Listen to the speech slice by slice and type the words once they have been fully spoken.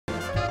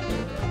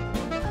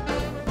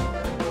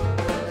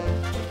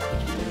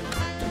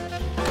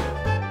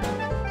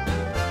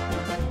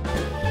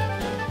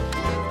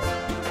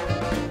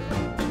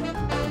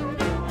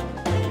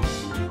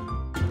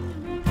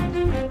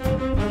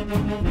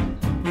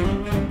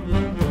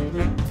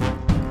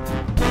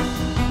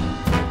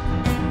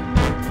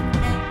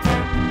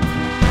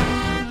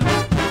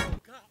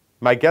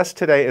My guest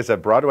today is a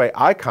Broadway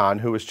icon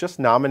who was just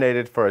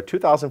nominated for a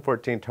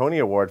 2014 Tony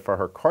Award for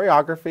her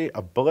choreography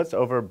of Bullets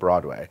Over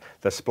Broadway,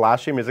 the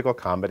splashy musical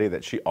comedy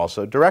that she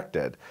also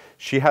directed.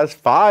 She has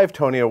 5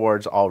 Tony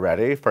Awards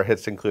already for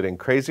hits including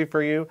Crazy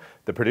for You,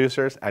 The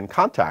Producers, and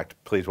Contact.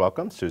 Please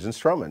welcome Susan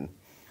Stroman.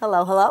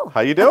 Hello, hello. How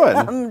you doing?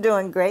 I'm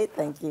doing great,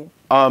 thank you.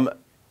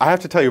 I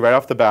have to tell you right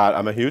off the bat,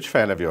 I'm a huge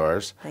fan of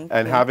yours. Thank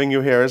and you. Having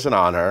you here is an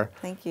honor.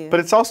 Thank you.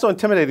 But it's also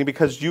intimidating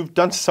because you've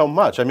done so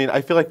much. I mean,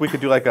 I feel like we could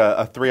do like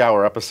a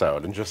 3-hour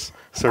episode and just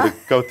sort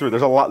of go through.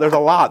 There's a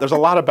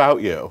lot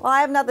about you. Well,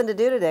 I have nothing to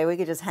do today. We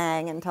could just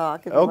hang and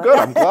talk. Oh, good.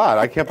 I'm glad.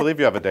 I can't believe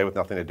you have a day with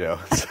nothing to do.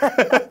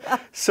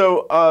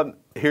 So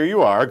here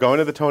you are, going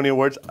to the Tony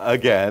Awards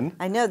again.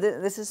 I know.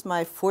 This is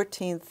my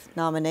 14th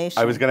nomination.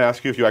 I was going to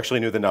ask you if you actually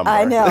knew the number.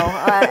 I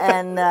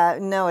know.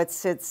 No,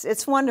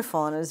 it's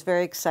wonderful, and it was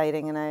very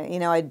exciting.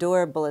 And I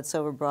adore Bullets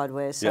Over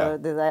Broadway. So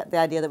yeah. the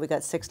idea that we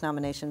got 6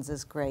 nominations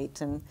is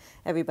great, and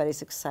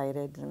everybody's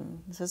excited,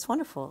 and so it's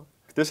wonderful.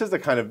 This is the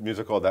kind of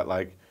musical that,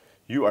 like,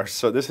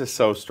 this is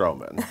so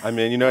Stroman. I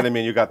mean, you know what I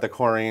mean? You got the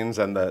Corrines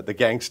and the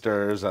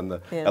gangsters and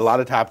yes. a lot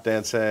of tap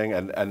dancing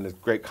and the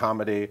great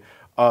comedy.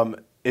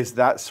 Is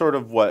that sort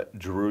of what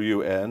drew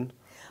you in?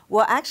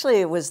 Well, actually,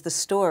 it was the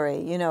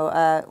story,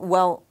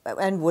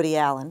 and Woody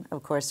Allen,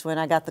 of course, when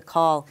I got the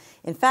call.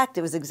 In fact,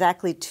 it was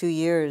exactly 2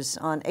 years.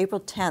 On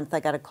April 10th, I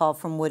got a call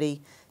from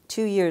Woody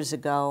 2 years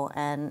ago,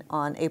 and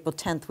on April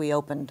 10th, we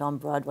opened on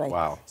Broadway.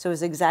 Wow. So it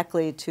was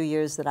exactly 2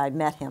 years that I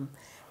met him.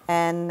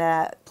 And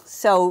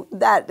so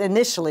that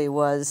initially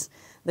was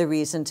the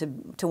reason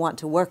to want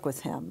to work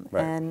with him.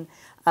 Right. And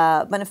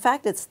but in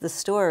fact, it's the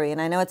story, and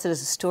I know it's a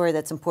story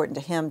that's important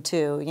to him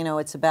too. You know,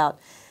 it's about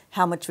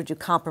how much would you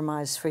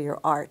compromise for your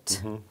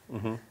art? Mm-hmm,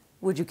 mm-hmm.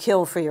 Would you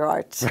kill for your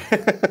art?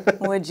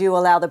 Would you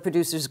allow the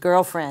producer's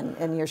girlfriend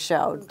in your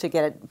show to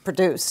get it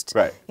produced?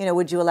 Right. You know,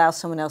 would you allow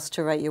someone else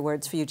to write your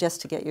words for you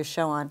just to get your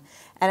show on?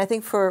 And I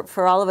think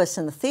for all of us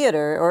in the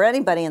theater or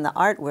anybody in the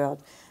art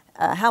world,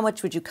 how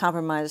much would you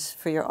compromise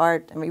for your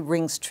art? I mean, it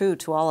rings true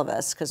to all of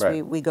us because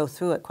right. we go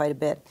through it quite a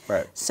bit.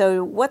 Right.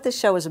 So what the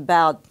show was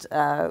about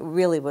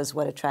really was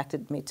what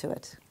attracted me to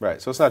it.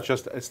 Right. So it's not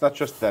just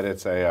that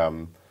it's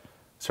a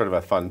sort of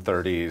a fun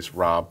 30s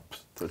romp,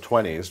 the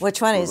 20s. What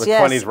 20s? The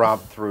yes. 20s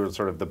romp through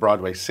sort of the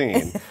Broadway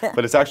scene,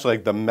 but it's actually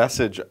like the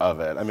message of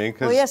it. I mean,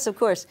 well, yes, of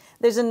course.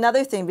 There's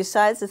another thing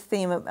besides the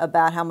theme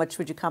about how much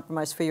would you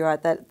compromise for your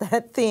art.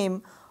 That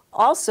theme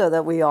also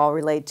that we all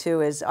relate to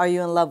is, are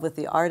you in love with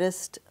the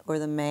artist or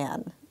the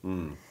man?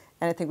 Mm.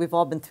 And I think we've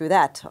all been through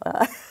that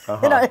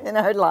in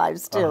our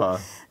lives too. Uh-huh.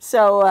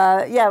 So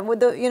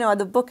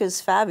the book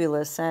is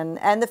fabulous, and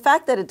the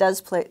fact that it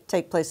does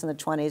take place in the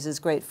 20s is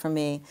great for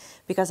me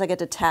because I get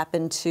to tap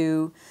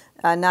into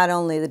not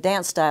only the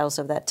dance styles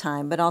of that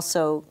time, but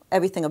also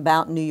everything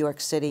about New York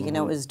City. Mm-hmm. You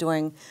know, it was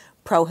during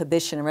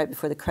Prohibition and right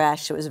before the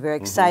crash. It was very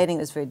exciting. Mm-hmm.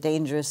 It was very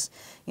dangerous.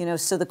 You know,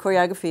 so the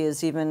choreography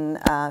is even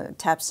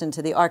taps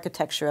into the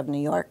architecture of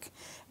New York.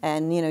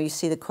 And, you know, you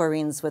see the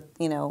Corrines with,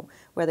 you know,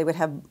 where they would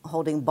have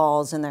holding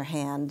balls in their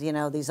hand, you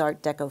know, these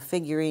Art Deco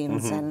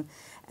figurines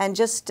and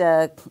just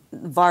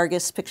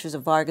Vargas, pictures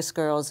of Vargas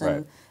girls and,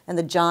 right. and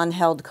the John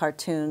Held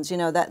cartoons. You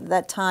know,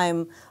 that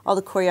time, all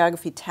the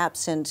choreography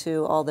taps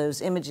into all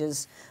those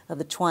images of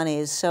the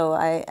 20s. So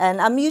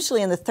I'm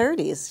usually in the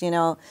 30s, you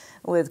know,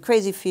 with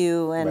Crazy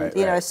Few and, right,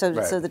 you know, right, so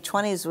right. the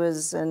 20s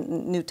was a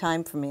new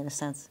time for me in a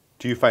sense.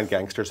 Do you find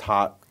gangsters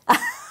hot?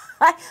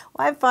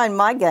 I find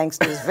my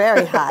gangsters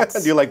very hot.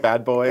 Do you like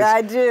Bad Boys?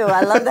 I do.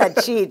 I love that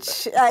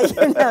Cheech.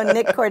 You know,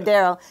 Nick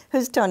Cordero,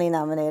 who's Tony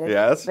nominated.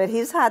 Yes. But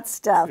he's hot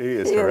stuff. He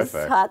is terrific. He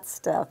is hot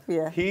stuff,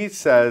 yeah. He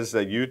says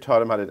that you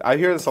taught him how to, I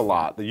hear this a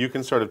lot, that you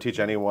can sort of teach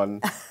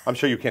anyone, I'm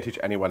sure you can't teach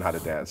anyone how to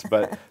dance,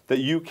 but that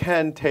you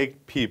can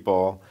take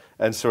people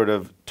and sort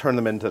of turn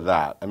them into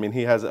that. I mean,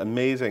 he has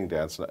amazing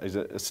dance. He's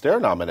a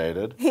Stair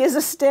nominated. He is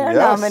a Stair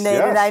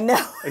nominated, yes. I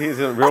know. He's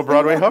a real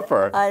Broadway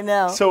huffer. I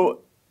know.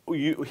 So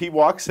he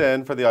walks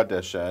in for the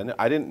audition.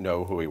 I didn't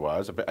know who he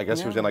was. I guess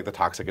he was in like the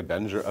Toxic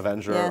Avenger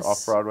yes.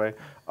 off-Broadway.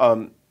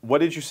 What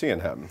did you see in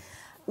him?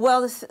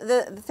 Well,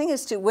 the thing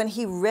is, too, when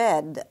he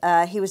read,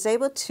 he was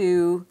able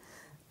to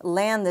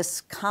land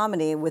this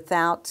comedy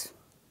without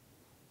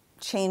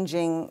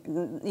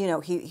changing, you know,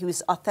 he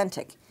was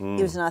authentic. Mm.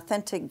 He was an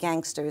authentic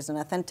gangster, he was an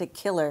authentic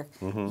killer,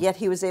 yet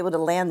he was able to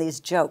land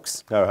these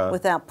jokes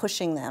without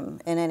pushing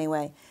them in any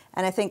way.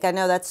 And I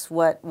know that's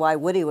why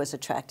Woody was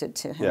attracted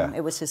to him. Yeah.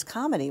 It was his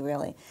comedy,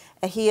 really.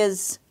 He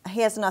has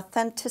an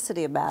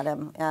authenticity about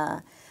him.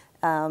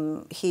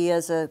 He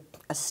has a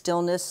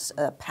stillness,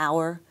 a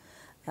power,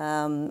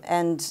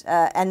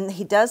 and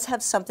he does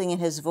have something in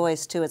his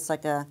voice too. It's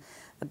like a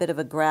bit of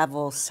a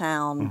gravel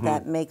sound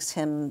that makes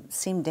him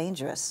seem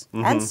dangerous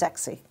and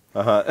sexy.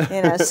 You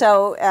know,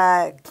 so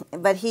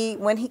but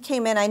when he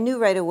came in, I knew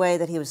right away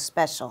that he was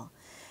special,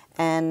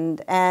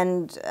 and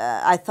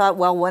I thought,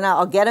 well, when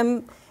I'll get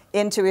him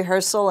into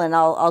rehearsal, and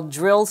I'll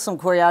drill some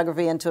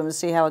choreography into him to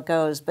see how it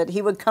goes. But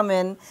he would come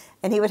in,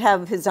 and he would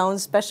have his own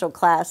special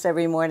class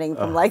every morning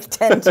from like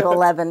 10 to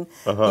 11,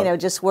 you know,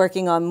 just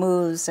working on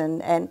moves.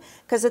 And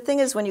because the thing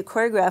is, when you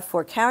choreograph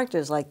for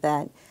characters like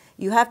that,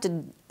 you have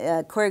to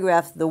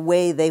choreograph the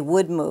way they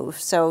would move.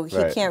 So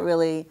he can't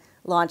really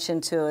launch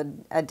into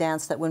a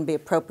dance that wouldn't be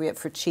appropriate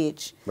for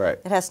Cheech. Right.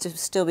 It has to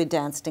still be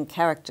danced in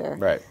character.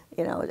 Right.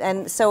 You know,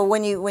 and so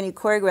when you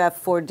choreograph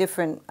for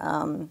different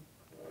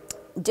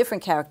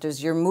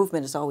characters, your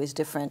movement is always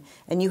different,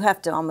 and you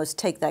have to almost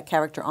take that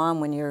character on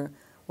when you're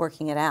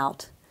working it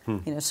out.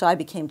 You know, so I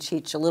became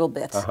Cheech a little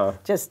bit,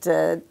 just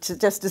to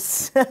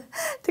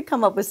to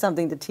come up with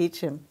something to teach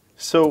him.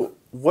 So,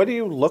 what do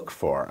you look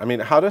for? I mean,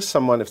 how does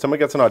someone, if someone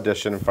gets an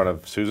audition in front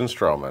of Susan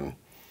Stroman,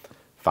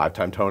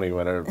 5-time Tony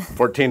winner,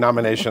 14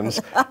 nominations,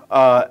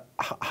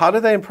 how do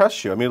they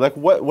impress you? I mean, like,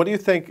 what do you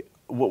think?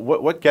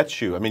 What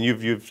gets you? I mean,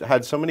 you've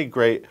had so many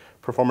great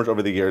performers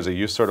over the years that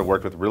you sort of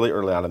worked with really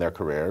early on in their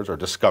careers or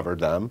discovered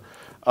them.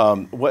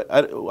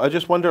 I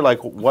just wonder, like,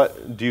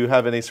 what do you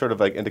have any sort of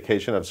like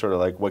indication of sort of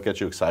like what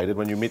gets you excited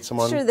when you meet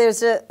someone? Sure,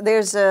 there's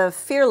a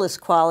fearless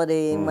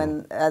quality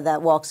when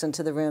that walks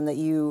into the room that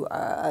you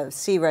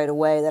see right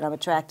away that I'm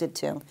attracted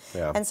to,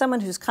 and someone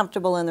who's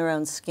comfortable in their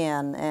own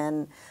skin,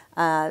 and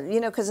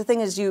you know, because the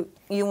thing is, you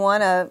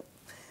want to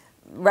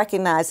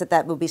recognize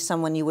that would be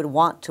someone you would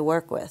want to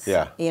work with.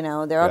 You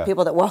know, there are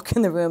people that walk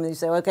in the room and you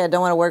say, okay, I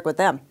don't want to work with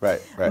them.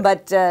 Right.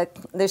 But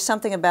there's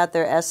something about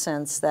their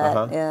essence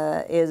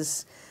that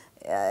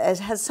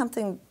has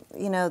something,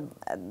 you know,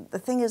 the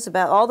thing is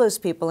about all those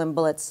people in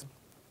Bullets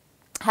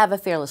have a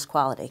fearless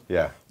quality.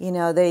 You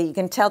know, you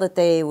can tell that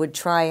they would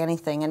try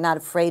anything and not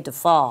afraid to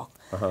fall.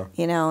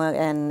 You know,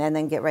 and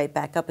then get right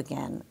back up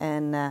again.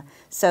 And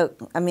so,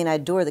 I mean, I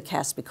adore the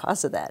cast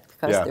because of that,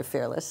 because they're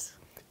fearless.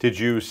 Did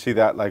you see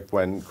that, like,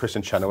 when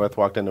Kristen Chenoweth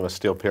walked into a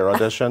Steel Pier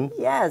audition?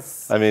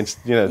 Yes. I mean,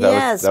 you know,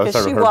 that was sort of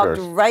her she walked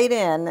right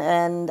in,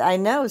 and I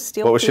know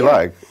Steel Pier. What was she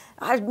like?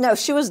 No,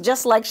 she was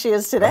just like she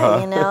is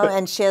today, you know,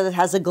 and she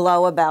has a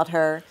glow about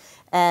her,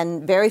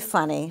 and very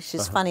funny.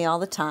 She's funny all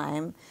the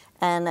time.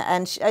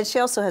 And she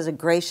also has a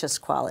gracious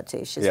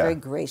quality. She's very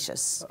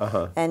gracious.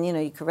 And, you know,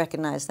 you can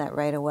recognize that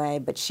right away.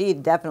 But she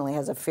definitely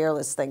has a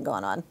fearless thing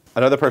going on.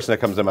 Another person that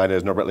comes to mind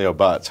is Norbert Leo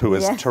Butz, who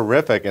is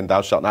terrific in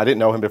Thou Shalt Not. I didn't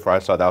know him before I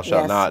saw Thou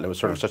Shalt Not, and it was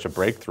sort of such a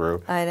breakthrough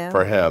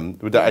for him.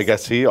 I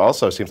guess he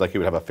also seems like he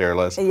would have a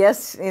fearless...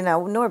 Yes, you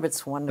know,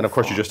 Norbert's wonderful. And, of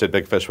course, you just did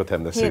Big Fish with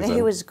him this season.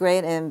 He was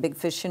great in Big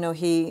Fish. You know,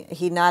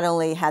 he not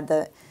only had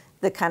the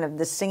kind of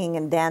the singing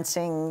and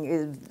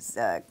dancing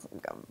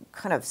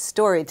kind of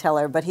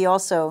storyteller, but he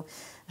also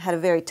had a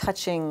very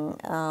touching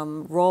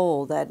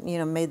role that, you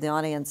know, made the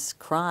audience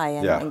cry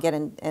and get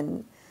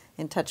in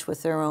touch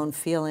with their own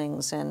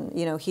feelings. And,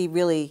 you know, he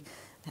really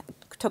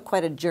took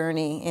quite a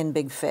journey in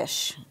Big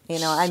Fish. You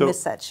know, I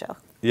miss that show.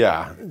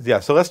 Yeah.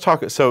 So let's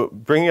talk. So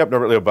bringing up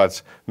Norbert Leo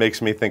Butz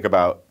makes me think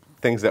about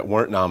things that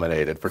weren't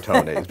nominated for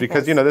Tonys,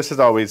 because you know, this is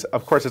always,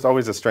 of course, it's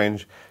always a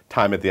strange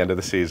time at the end of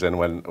the season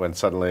when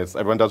suddenly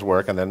everyone does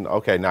work, and then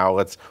okay,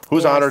 now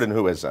who's honored and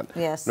who isn't.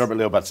 Norbert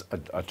Leo Butz,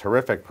 a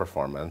terrific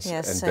performance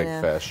in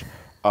Big Fish,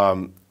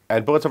 and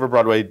Bullets Over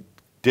Broadway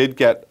did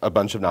get a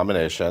bunch of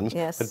nominations,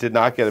 but did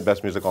not get a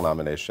Best Musical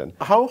nomination.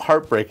 How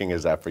heartbreaking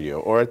is that for you?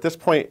 Or at this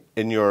point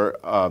in your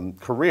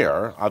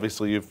career,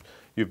 obviously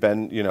you've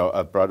been, you know,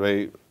 a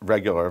Broadway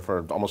regular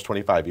for almost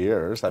 25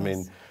 years. I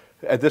mean,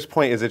 at this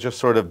point, is it just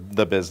sort of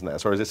the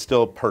business, or is it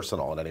still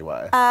personal in any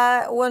way?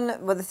 Well,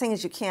 the thing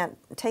is, you can't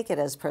take it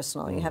as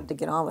personal. You have to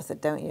get on with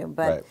it, don't you?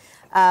 But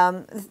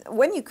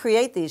when you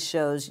create these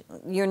shows,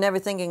 you're never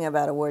thinking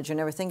about awards. You're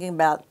never thinking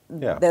about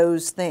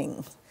those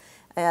things.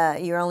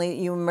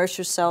 You immerse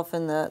yourself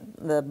in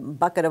the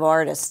bucket of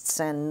artists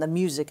and the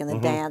music and the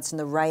dance and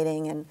the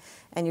writing,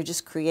 and you're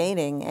just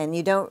creating, and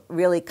you don't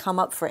really come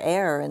up for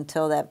air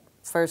until that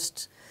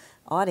first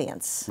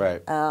audience.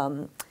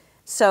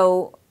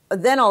 So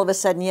then all of a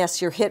sudden,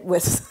 yes, you're hit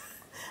with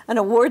an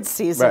award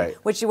season,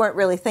 which you weren't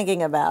really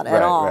thinking about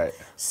at all.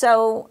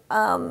 So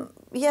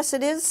yes,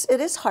 it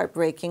is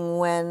heartbreaking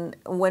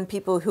when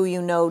people who you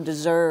know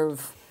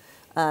deserve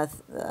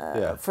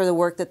for the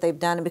work that they've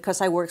done, and because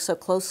I work so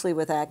closely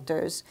with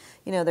actors,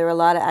 you know, there are a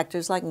lot of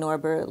actors like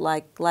Norbert,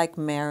 like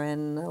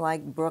Marin,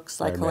 like Brooks,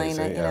 like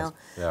Helena, you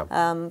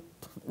know,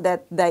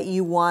 that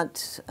you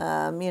want,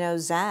 you know,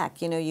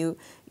 Zach, you know,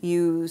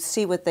 you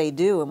see what they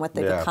do and what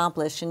they've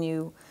accomplished, and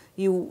you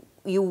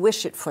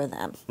wish it for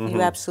them.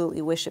 You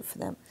absolutely wish it for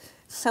them.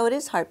 So it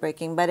is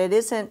heartbreaking, but it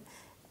isn't.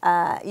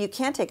 You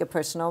can't take it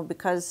personal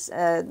because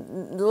a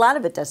lot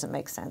of it doesn't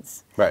make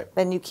sense.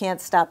 And you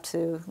can't stop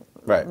to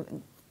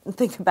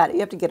think about it.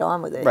 You have to get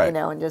on with it, you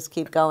know, and just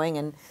keep going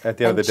and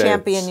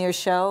champion your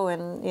show.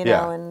 And you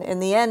know, and in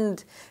the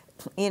end,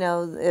 you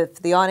know, if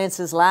the audience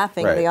is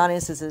laughing, the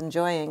audience is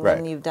enjoying,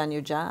 then you've done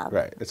your job.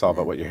 It's all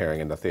about what you're hearing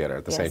in the theater,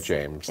 at the St.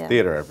 James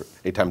Theater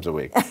 8 times a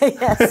week.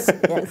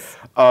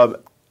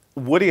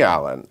 Woody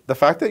Allen, the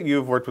fact that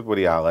you've worked with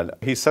Woody Allen,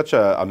 he's such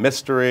a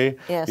mystery.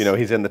 You know,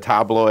 he's in the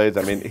tabloids.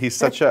 I mean, he's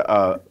such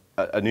a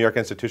New York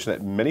institution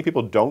that many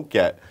people don't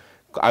get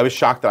I was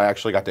shocked that I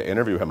actually got to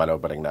interview him on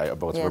opening night of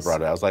Bullets Over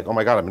Broadway. I was like, oh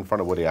my God, I'm in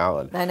front of Woody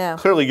Allen. I know.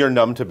 Clearly, you're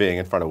numb to being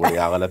in front of Woody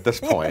Allen at this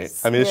point.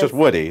 Yes, I mean, it's just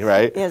Woody,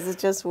 right? Yes,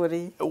 it's just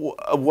Woody.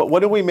 What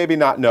do we maybe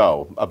not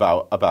know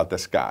about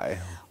this guy?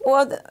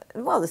 Well,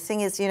 the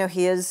thing is, you know,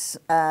 he's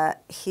an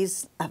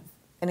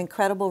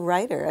incredible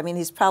writer. I mean,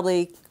 he's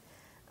probably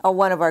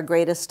one of our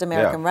greatest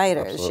American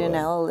writers. Absolutely. You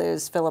know,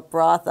 there's Philip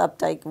Roth,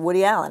 Updike,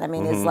 Woody Allen. I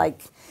mean,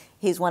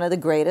 he's one of the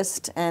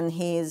greatest, and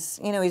he's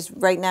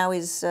right now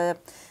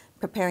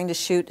preparing to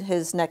shoot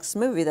his next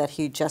movie that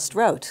he just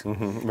wrote.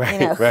 Right,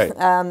 you know?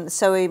 right.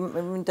 So he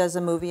does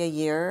a movie a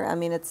year. I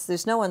mean,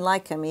 there's no one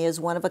like him. He is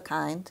one of a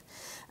kind.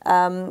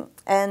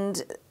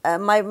 And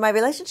my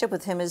relationship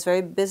with him is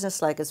very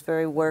businesslike. It's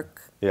very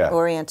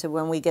work-oriented.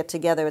 When we get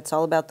together, it's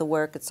all about the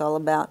work. It's all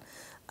about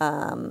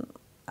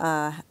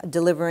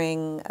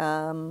delivering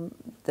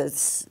the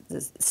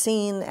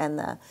scene and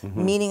the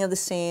meaning of the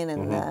scene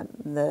and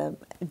the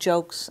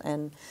jokes.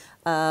 And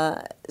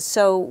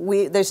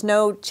so there's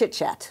no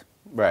chit-chat.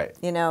 Right.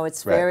 You know,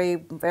 it's very,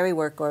 very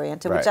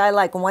work-oriented, which I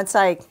like. And once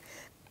I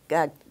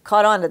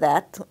caught on to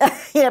that,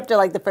 after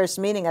like the first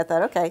meeting, I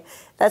thought, okay,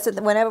 that's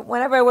it.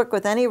 Whenever I work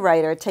with any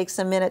writer, it takes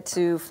a minute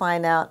to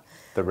find out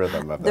the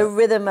rhythm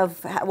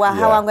of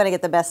how I'm going to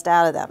get the best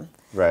out of them.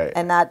 Right.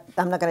 And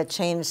I'm not going to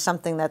change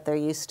something that they're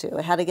used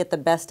to. How to get the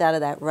best out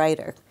of that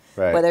writer.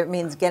 Right. Whether it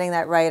means getting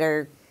that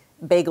writer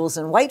bagels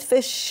and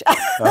whitefish,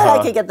 I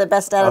could get the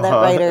best out of that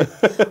writer.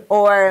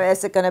 Or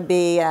is it going to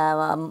be,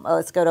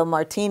 let's go to a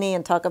martini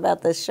and talk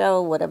about this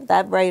show, whatever,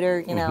 that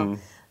writer, you know.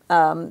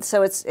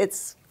 So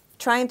it's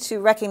trying to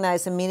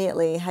recognize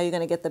immediately how you're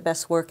going to get the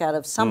best work out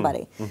of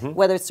somebody.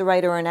 Whether it's a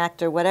writer or an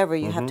actor, whatever,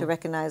 you have to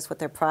recognize what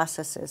their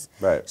process is.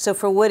 Right. So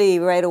for Woody,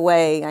 right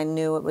away, I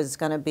knew it was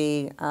going to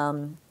be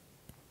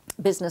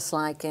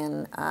businesslike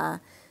and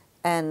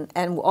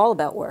all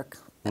about work,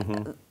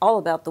 all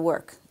about the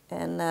work.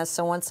 And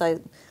so once I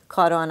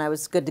caught on, I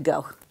was good to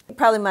go.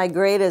 Probably my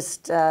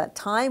greatest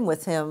time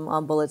with him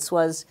on Bullets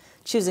was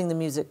choosing the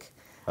music.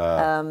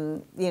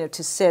 You know,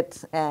 to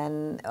sit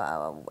and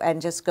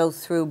just go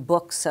through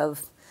books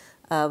of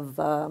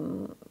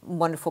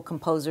wonderful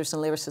composers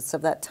and lyricists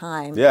of that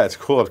time. Yeah, it's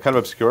cool. It's kind of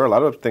obscure. A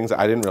lot of things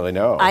I didn't really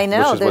know. I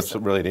know. Which is what's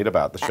really neat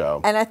about the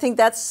show. And I think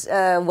that's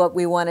what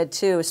we wanted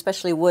too,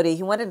 especially Woody.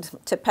 He wanted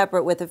to pepper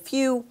it with a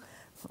few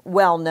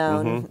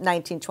well-known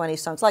 1920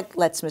 songs, like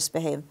Let's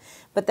Misbehave.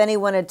 But then he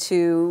wanted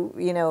to,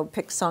 you know,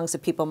 pick songs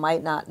that people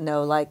might not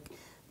know, like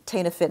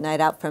Tain't a Fit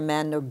Night Out for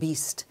Man or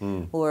Beast,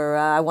 or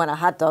I Want a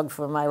Hot Dog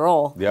for My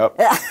Role. Yep,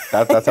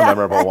 that's a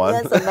memorable one.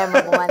 That's a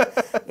memorable one.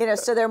 You know,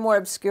 so they're more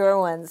obscure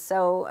ones.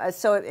 So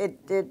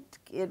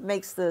it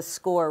makes the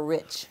score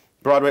rich.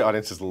 Broadway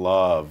audiences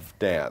love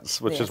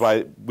dance, which is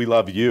why we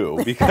love you,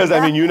 because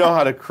I mean, you know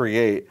how to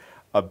create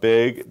a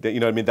big, you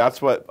know what I mean?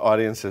 That's what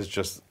audiences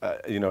just,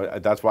 you know,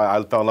 that's why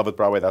I fell in love with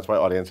Broadway. That's why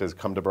audiences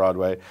come to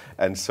Broadway.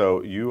 And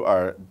so you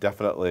are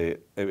definitely,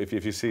 if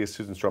you see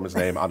Susan Stroman's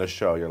name on a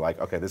show, you're like,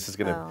 okay, this is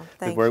going to,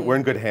 we're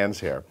in good hands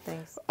here.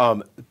 Thanks.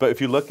 But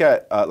if you look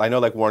at, I know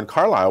like Warren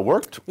Carlyle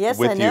worked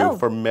with you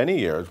for many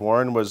years.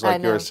 Warren was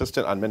like your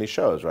assistant on many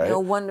shows, right? A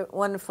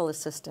wonderful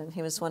assistant.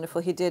 He was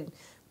wonderful. He did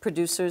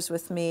producers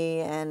with me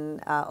in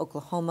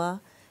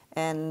Oklahoma.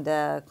 And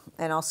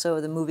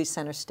also the movie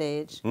center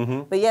stage.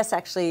 But yes,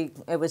 actually,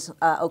 it was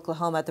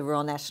Oklahoma at the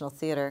Rural National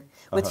Theater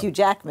with Hugh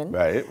Jackman.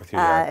 Right, with Hugh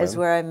Jackman. Is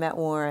where I met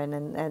Warren,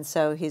 and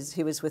so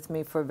he was with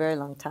me for a very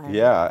long time.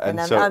 Yeah, and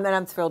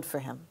I'm thrilled for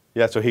him.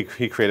 Yeah, so he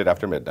created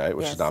After Midnight,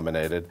 which is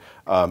nominated,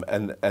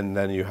 and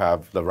then you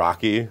have the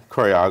Rocky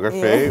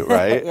choreography,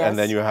 right? Yes. And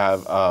then you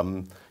have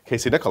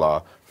Casey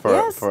Nicholaw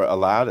for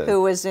Aladdin,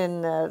 who was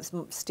in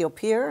Steel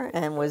Pier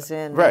and was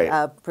in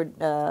Crazy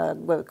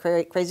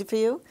for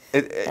You.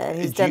 And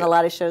he's done a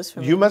lot of shows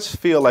for me. You must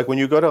feel like when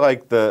you go to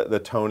like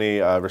the Tony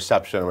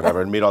reception or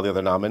whatever and meet all the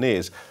other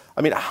nominees.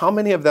 I mean, how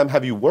many of them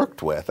have you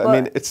worked with? I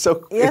mean, it's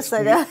so. Yes,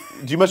 I know.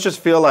 You must just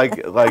feel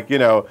like you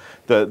know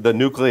the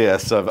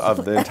nucleus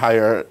of the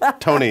entire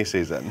Tony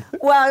season.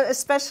 Well,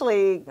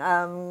 especially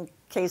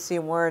Casey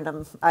and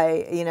Warren,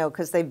 you know,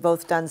 because they've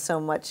both done so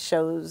many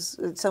shows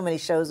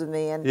with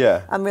me, and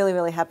I'm really,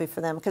 really happy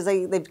for them because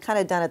they've kind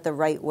of done it the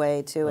right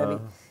way too. I mean,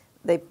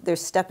 their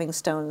stepping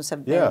stones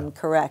have been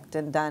correct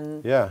and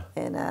done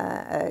in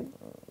a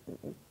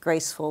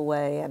graceful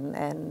way,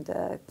 and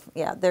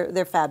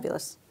they're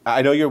fabulous.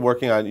 I know you're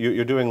working on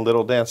you're doing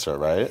Little Dancer,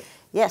 right?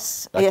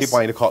 Yes. I keep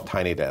wanting to call it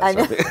Tiny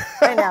Dancer.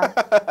 I know.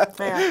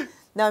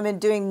 No, I'm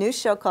doing a new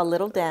show called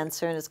Little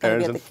Dancer, and it's going to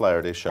be at the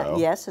Flaherty show.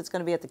 Yes, it's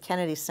going to be at the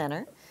Kennedy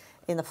Center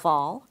in the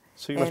fall.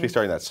 So you must be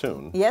starting that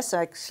soon. Yes,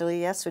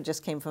 actually, yes. We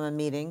just came from a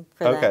meeting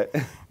for that.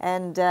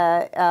 And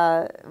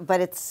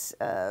but it's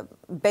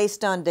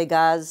based on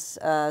Degas'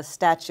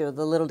 statue,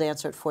 the Little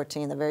Dancer at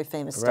 14, the very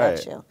famous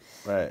statue.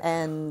 Right.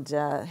 And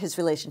his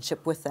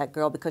relationship with that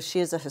girl, because she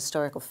is a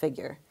historical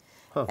figure.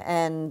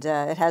 And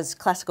it has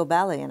classical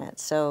ballet in it,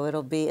 so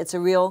it's a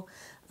real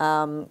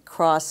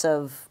cross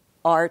of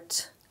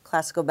art,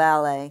 classical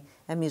ballet,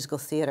 and musical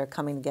theater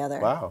coming together.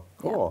 Wow,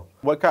 cool.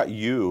 Yeah. What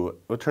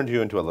turned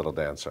you into a Little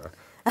Dancer?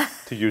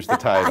 to use the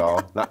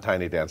title, not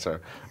tiny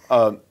dancer.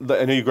 I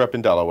know you grew up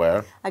in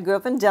Delaware. I grew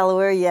up in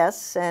Delaware,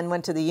 yes, and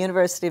went to the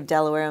University of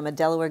Delaware. I'm a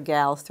Delaware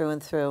gal through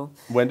and through.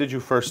 When were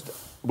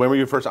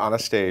you first on a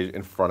stage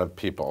in front of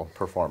people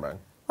performing?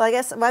 Well, I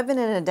guess I've been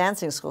in a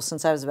dancing school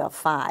since I was about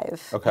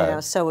 5. Okay. You know,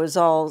 so it was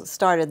all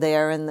started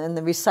there, and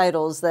the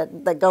recitals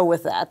that go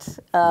with that.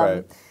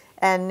 Right.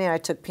 And you know, I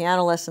took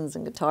piano lessons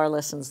and guitar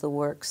lessons, the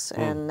works.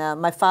 And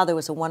my father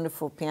was a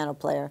wonderful piano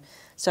player,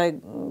 so I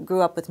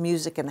grew up with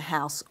music in the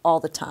house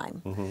all the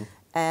time.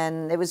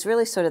 And it was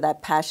really sort of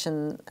that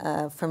passion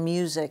for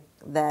music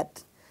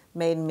that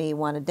made me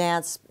want to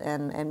dance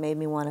and made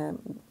me want to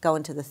go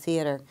into the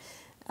theater.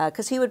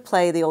 Because he would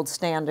play the old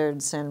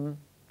standards and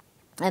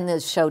the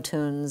show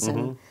tunes.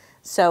 And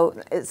so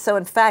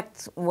in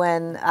fact,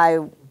 when I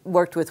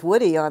worked with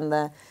Woody on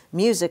the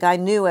music, I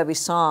knew every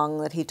song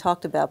that he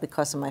talked about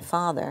because of my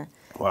father.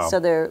 Wow.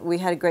 So we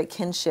had a great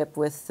kinship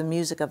with the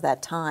music of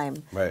that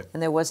time. Right.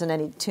 And there wasn't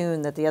any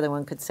tune that the other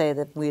one could say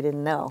that we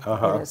didn't know. You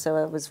know, so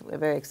it was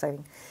very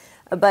exciting.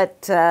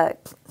 But,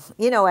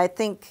 you know, I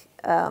think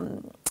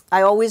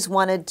I always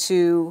wanted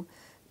to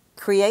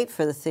create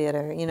for the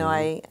theater. You know,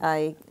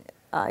 I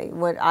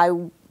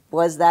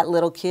was that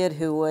little kid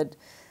who would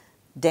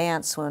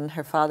dance when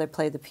her father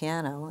played the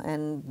piano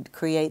and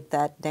create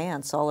that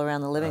dance all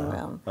around the living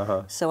room.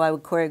 So I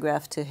would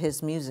choreograph to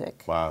his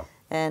music. Wow.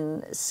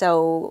 And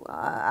so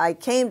I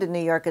came to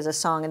New York as a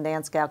song and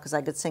dance gal because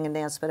I could sing and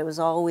dance, but it was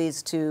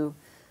always to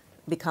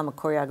become a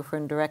choreographer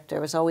and director.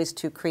 It was always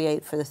to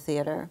create for the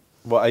theater.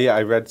 Well, yeah,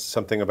 I read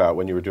something about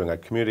when you were doing a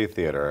community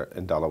theater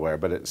in Delaware,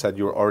 but it said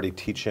you were already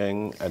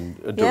teaching and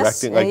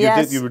directing.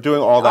 Yes, you were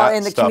doing all that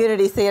in the stuff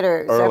community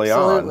theater early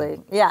absolutely.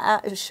 on.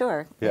 Yeah,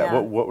 sure. Yeah.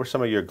 What were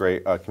some of your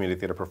great community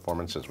theater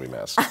performances we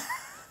missed?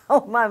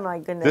 Oh my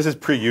goodness! This is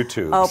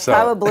pre-YouTube. Oh, so.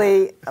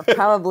 probably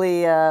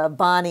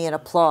Bonnie and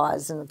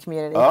Applause in the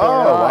community theater.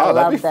 Wow,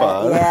 that'd be that.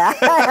 fun. Yeah,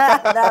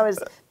 that was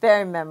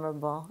very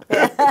memorable.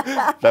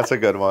 That's a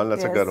good one.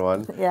 That's yes. a good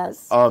one.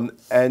 Yes.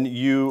 And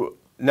you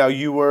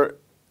were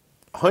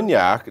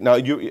Hunyak. Now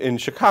you in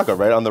Chicago,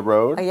 right on the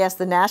road. Yes,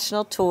 the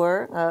national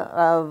tour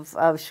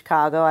of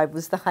Chicago. I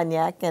was the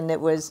Hunyak, and it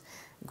was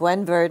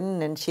Gwen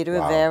Verdon and Chita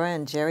Rivera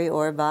and Jerry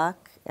Orbach,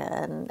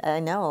 and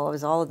I know it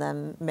was all of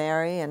them.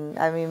 Mary, and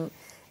I mean.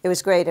 It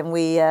was great, and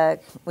we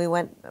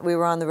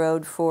were on the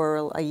road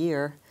for a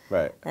year.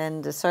 Right.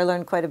 And so I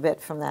learned quite a bit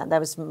from that. That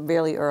was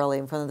really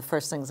early, one of the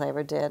first things I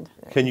ever did.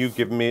 Can you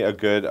give me a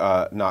good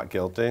not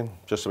guilty,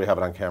 just so we have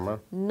it on camera?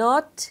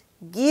 Not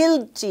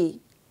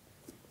guilty.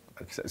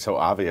 So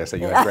obvious that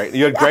you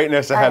had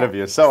greatness ahead of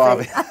you. So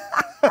obvious.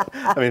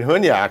 I mean,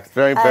 Hunyak,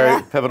 very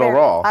pivotal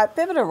role.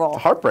 Pivotal role.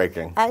 It's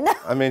heartbreaking. I know.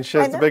 I mean, she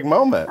has the big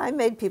moment. I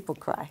made people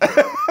cry.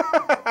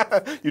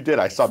 You did.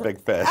 I saw Big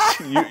Fish.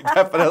 You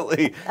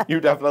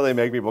definitely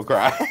make people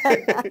cry.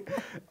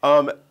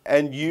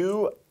 And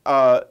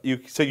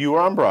so you were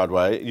on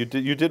Broadway. You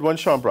did one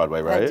show on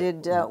Broadway, right? I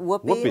did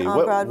Whoopi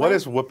on Broadway. What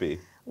is Whoopi?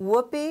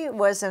 Whoopi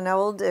was an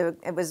old.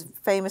 It was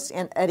famous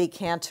Eddie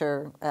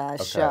Cantor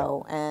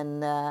show,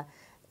 and I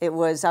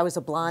was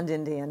a blonde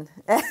Indian.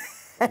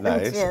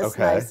 Nice. Yes,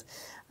 okay.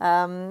 Nice.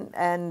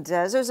 So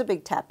it was a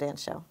big tap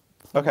dance show.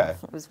 Okay.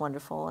 It was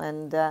wonderful,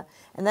 and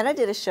then I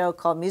did a show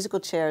called Musical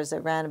Chairs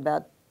that ran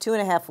about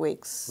 2.5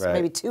 weeks,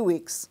 maybe 2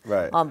 weeks,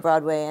 on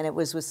Broadway, and it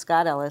was with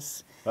Scott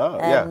Ellis. Oh,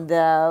 and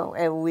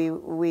we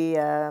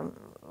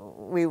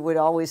would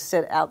always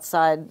sit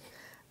outside.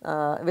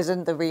 It was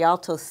in the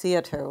Rialto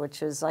Theater,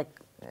 which is like,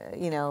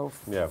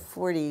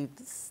 43rd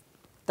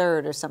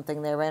or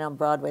something there, right on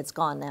Broadway. It's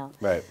gone now.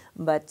 Right.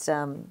 But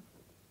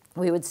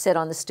we would sit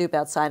on the stoop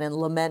outside and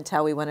lament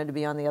how we wanted to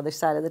be on the other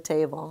side of the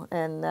table.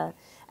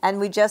 And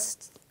we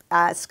just,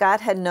 Scott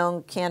had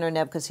known Cantor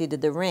Neb because he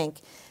did the Rink,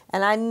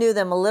 and I knew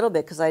them a little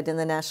bit because I did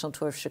the national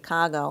tour of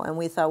Chicago, and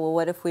we thought, well,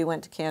 what if we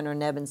went to Cantor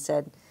Neb and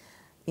said,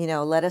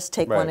 let us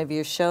take one of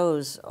your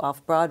shows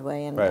off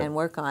Broadway and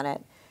work on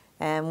it.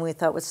 And we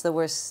thought, what's the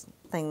worst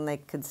thing they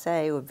could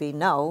say would be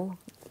no.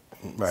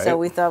 Right. So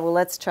we thought, well,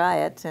 let's try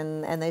it,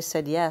 and they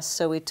said yes.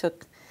 So we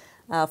took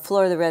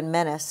Flora the Red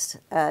Menace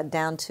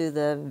down to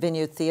the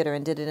Vineyard Theater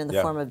and did it in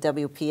the form of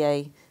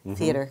WPA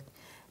theater.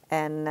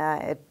 And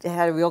it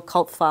had a real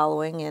cult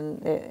following,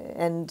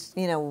 and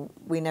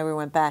we never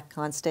went back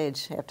on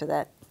stage after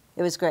that.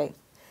 It was great.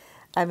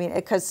 I mean,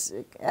 because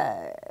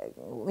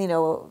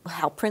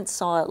how Prince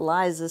saw it,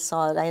 Liza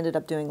saw it. I ended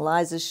up doing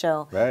Liza's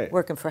show,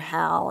 working for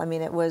Hal. I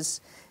mean, it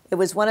was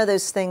one of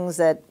those things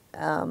that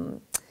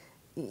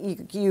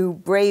you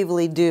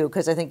bravely do,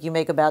 because I think you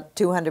make about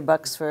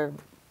 $200 for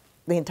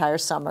the entire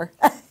summer,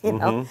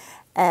 know.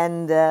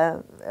 And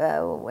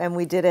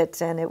we did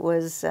it, and it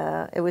was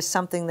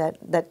something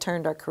that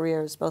turned our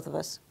careers, both of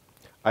us.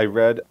 I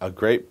read a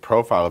great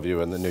profile of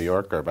you in the New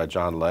Yorker by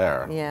John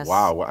Lair. Yes.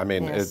 Wow. I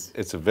mean,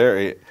 it's a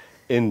very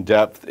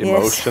in-depth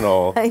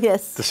emotional,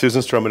 yes. the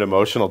Susan Stroman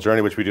emotional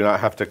journey, which we do not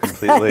have to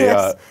completely,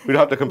 yes. we don't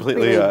have to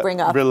completely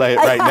bring up. relay it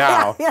right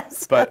now.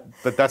 yes. But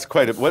that's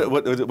quite.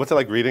 What's it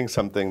like reading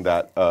something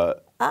that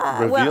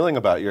revealing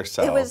about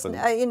yourself? It was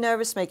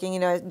nervous-making. You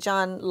know,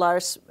 John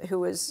Lars, who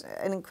was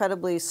an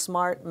incredibly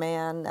smart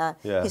man,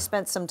 he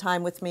spent some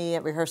time with me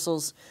at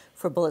rehearsals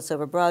for Bullets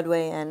Over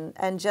Broadway,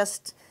 and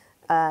just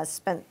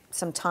spent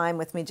some time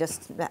with me,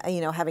 just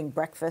having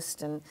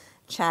breakfast and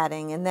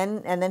chatting, and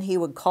then he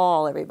would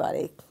call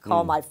everybody,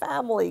 call my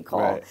family,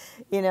 call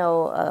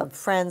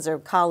friends or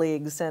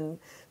colleagues, and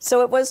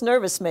so it was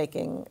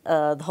nervous-making,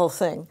 the whole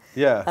thing.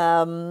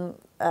 Yeah.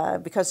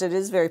 Because it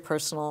is very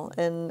personal,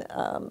 and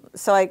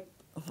so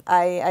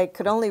I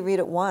could only read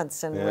it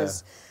once, and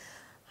was,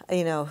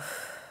 in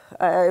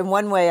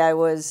one way I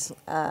was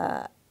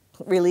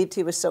relieved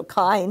he was so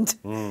kind,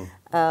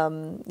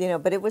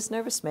 but it was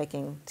nervous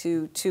making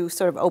to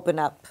sort of open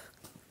up.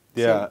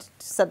 Yeah.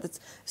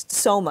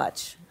 So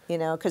much,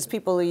 because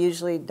people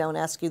usually don't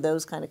ask you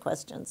those kind of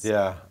questions.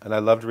 Yeah, and I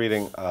loved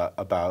reading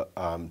about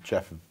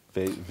Jeff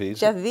Veazey.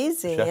 Jeff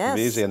Veazey, yes.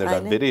 Veazey, and there's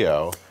that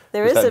video.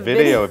 There is a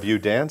video of you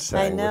dancing.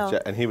 I know.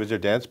 And he was your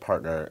dance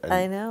partner. And,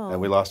 I know.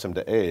 And we lost him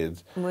to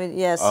AIDS.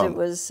 Yes, it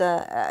was,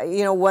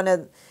 one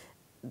of,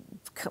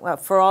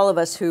 for all of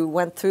us who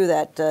went through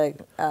that,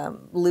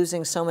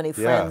 losing so many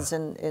friends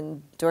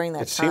in during that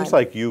time. It seems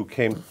like you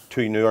came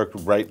to New York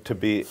right to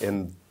be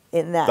in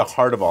that. The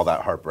heart of all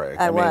that heartbreak.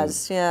 I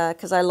was,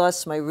 because I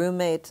lost my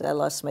roommate, I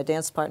lost my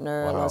dance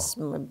partner, Wow. I lost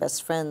my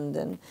best friend,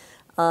 and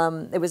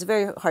it was a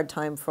very hard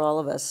time for all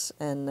of us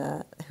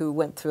and who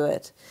went through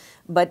it.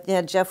 But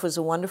yeah, Jeff was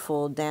a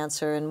wonderful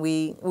dancer, and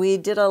we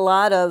did a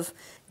lot of.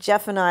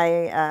 Jeff and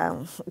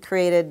I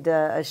created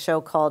a show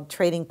called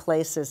Trading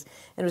Places,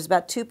 and it was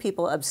about two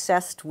people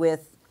obsessed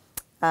with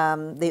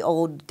the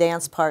old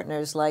dance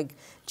partners like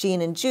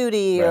Gene and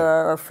Judy,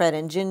 or Fred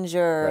and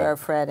Ginger, or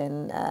Fred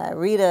and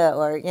Rita,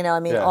 or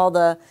all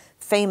the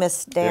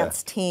famous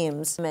dance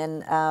teams,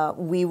 and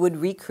we would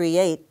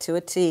recreate to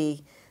a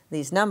T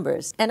these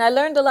numbers. And I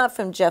learned a lot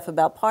from Jeff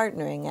about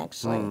partnering,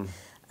 actually.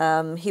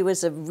 He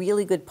was a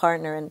really good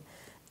partner, and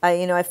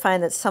I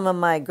find that some of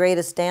my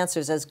greatest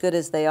dancers, as good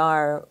as they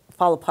are,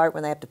 fall apart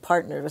when they have to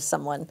partner with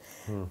someone.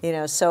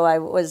 So I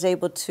was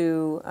able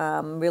to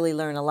really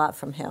learn a lot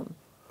from him.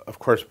 Of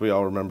course, we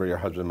all remember your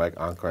husband, Mike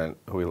Onkrent,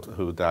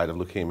 who died of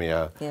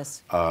leukemia.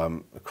 Yes.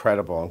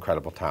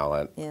 Incredible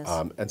talent. Yes.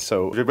 And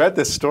so we read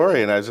this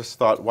story, and I just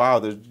thought,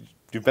 wow,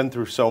 you've been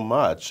through so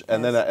much.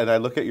 And then I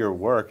look at your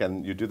work,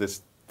 and you do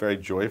this very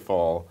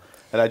joyful,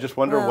 and I just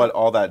wonder what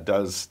all that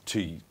does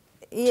to you.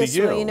 Yes,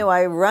 well,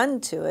 I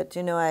run to it.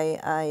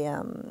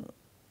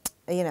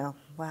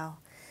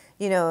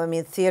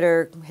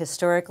 Theater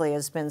historically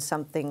has been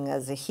something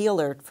as a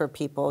healer for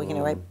people.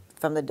 Right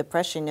from the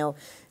Depression.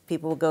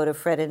 People will go to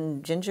Fred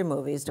and Ginger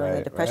movies during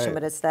the Depression,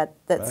 but it's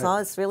all.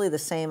 It's really the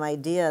same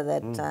idea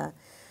that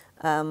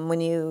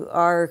when you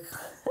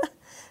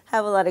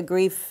have a lot of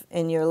grief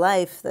in your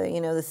life,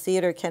 the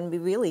theater can be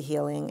really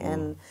healing,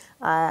 and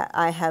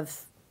I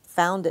have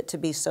found it to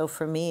be so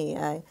for me.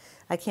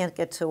 I can't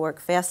get to work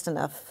fast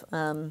enough,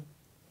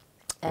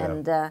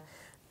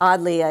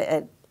 oddly,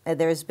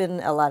 there's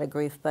been a lot of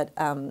grief, but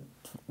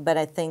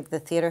I think the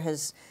theater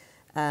has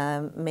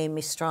made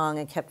me strong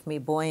and kept me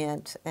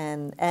buoyant,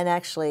 and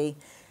actually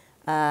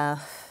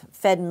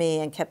fed me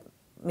and kept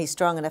me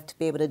strong enough to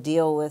be able to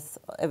deal with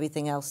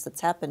everything else that's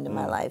happened in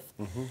my life.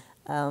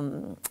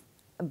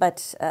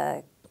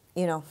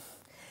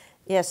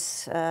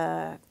 Yes,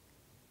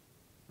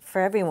 for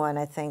everyone,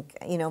 I think,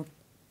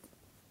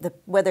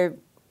 whether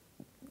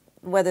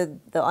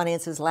the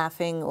audience is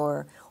laughing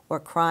or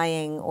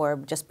crying or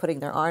just putting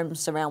their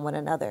arms around one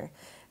another,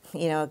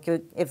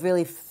 it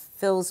really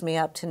fills me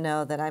up to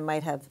know that I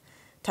might have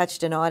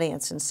touched an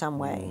audience in some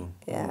way,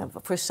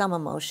 for some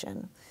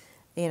emotion.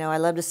 I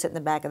love to sit in the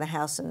back of the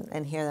house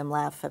and hear them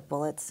laugh at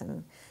Bullets,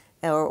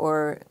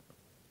 or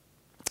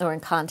in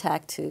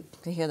Contact to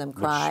hear them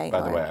cry. Which,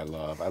 by the way, I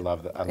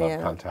love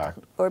Contact.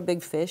 Or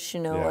Big Fish,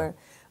 or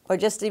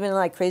just even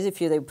like Crazy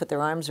Few, they put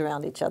their arms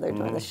around each other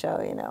during the show,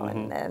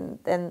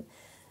 and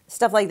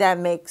stuff like that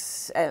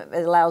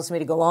it allows me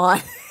to go on,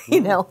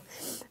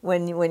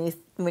 when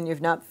you're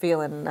not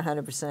feeling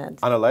 100%.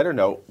 On a lighter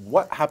note,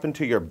 what happened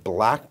to your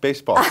black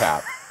baseball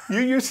cap? You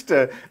used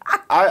to,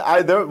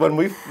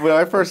 when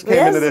I first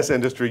came into this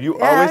industry, you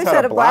always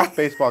had a black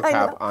baseball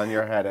cap on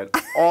your head at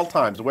all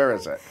times. Where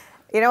is it?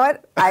 You know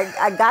what?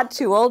 I got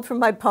too old for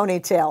my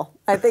ponytail.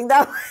 I think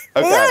that.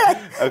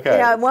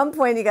 Okay. At one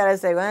point you got to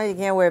say, well, you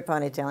can't wear a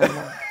ponytail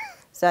anymore.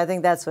 So I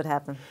think that's what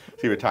happened.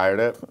 So you retired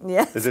it?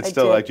 Yes, Is it I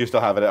still did. like, do you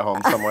still have it at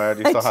home somewhere?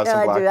 Do you still have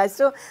some black? I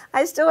do.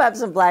 I still have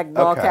some black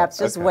ball Okay, caps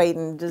just okay.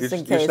 waiting, just in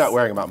You're case. just not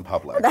wearing them out in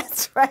public.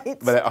 That's right.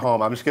 But at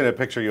home, I'm just going to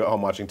picture you at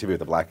home watching TV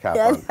with a black cap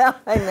Yeah, on.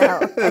 I know.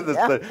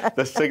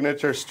 The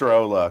signature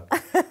Stro look.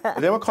 Does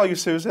anyone call you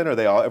Susan, or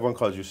everyone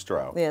calls you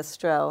Stro? Yeah,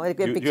 Stro.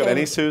 Do you have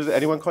any Susan?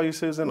 Anyone call you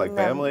Susan, like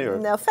family or?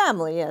 No,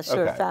 family. Yeah,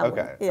 sure, Okay, family.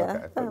 okay, Yeah,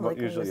 okay. family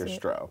But usually you're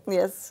calls me. Stro.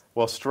 Yes.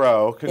 Well,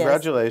 Stro,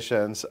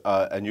 congratulations,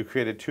 and you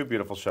created 2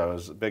 beautiful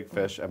shows, Big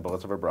Fish and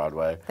Bullets Over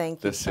Broadway.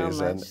 Thank you this so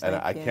season, much. and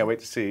Thank I you. can't wait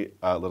to see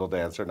Little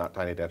Dancer, not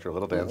Tiny Dancer,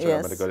 Little Dancer. Yes.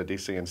 I'm going to go to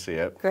DC and see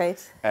it.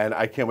 Great. And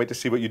I can't wait to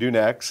see what you do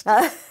next,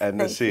 and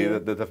to Thank see you.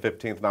 the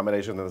 15th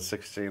nomination, and the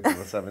 16th, and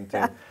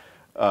the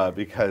 17th.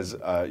 Because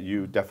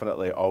you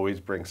definitely always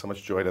bring so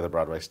much joy to the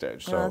Broadway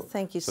stage. So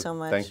Thank you so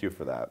much. Thank you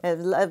for that. I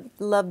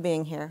love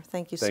being here.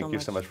 Thank you so much. Thank you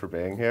so much for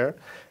being here.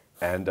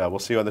 And we'll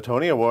see you on the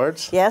Tony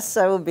Awards. Yes,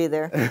 I will be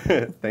there.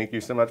 Thank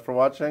you so much for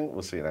watching.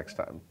 We'll see you next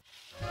time.